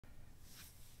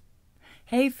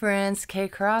Hey friends, Kaye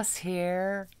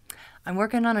here. I'm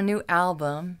working on a new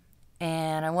album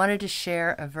and I wanted to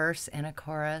share a verse and a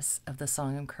chorus of the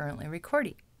song I'm currently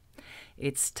recording.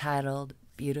 It's titled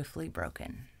Beautifully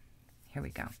Broken. Here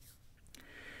we go.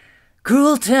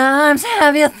 Cruel times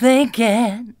have you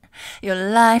thinking your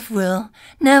life will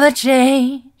never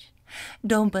change.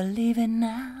 Don't believe it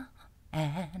now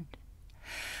and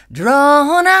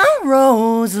drawn out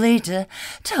roads lead to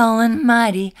tall and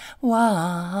mighty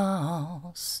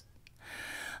walls.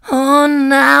 Oh,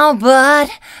 now,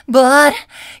 but,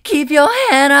 keep your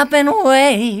head up and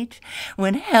wait.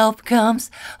 When help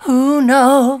comes, who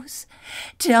knows?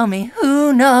 Tell me,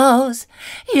 who knows?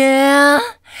 Yeah,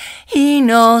 he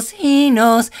knows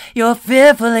you're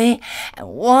fearfully and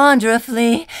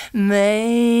wonderfully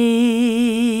made.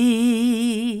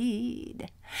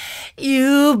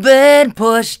 You've been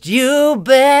pushed, you've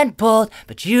been pulled,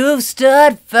 but you've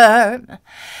stood firm.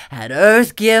 Had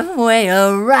earth give way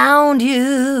around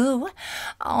you,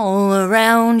 all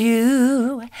around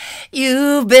you.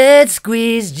 You've been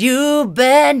squeezed, you've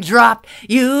been dropped,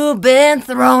 you've been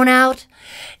thrown out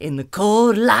in the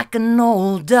cold like an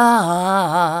old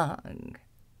dog.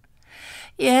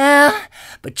 Yeah,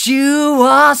 but you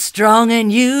are strong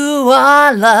and you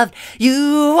are loved,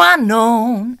 you are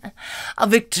known, a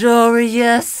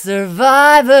victorious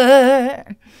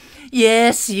survivor.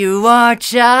 Yes, you are,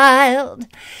 child.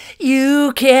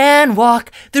 You can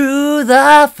walk through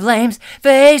the flames,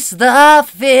 face the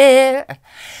fear.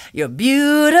 You're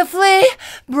beautifully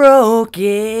broken.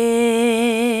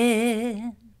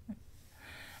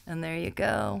 And there you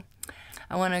go.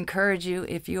 I want to encourage you,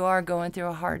 if you are going through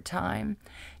a hard time,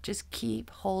 just keep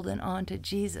holding on to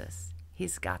Jesus.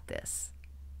 He's got this.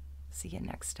 See you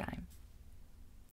next time.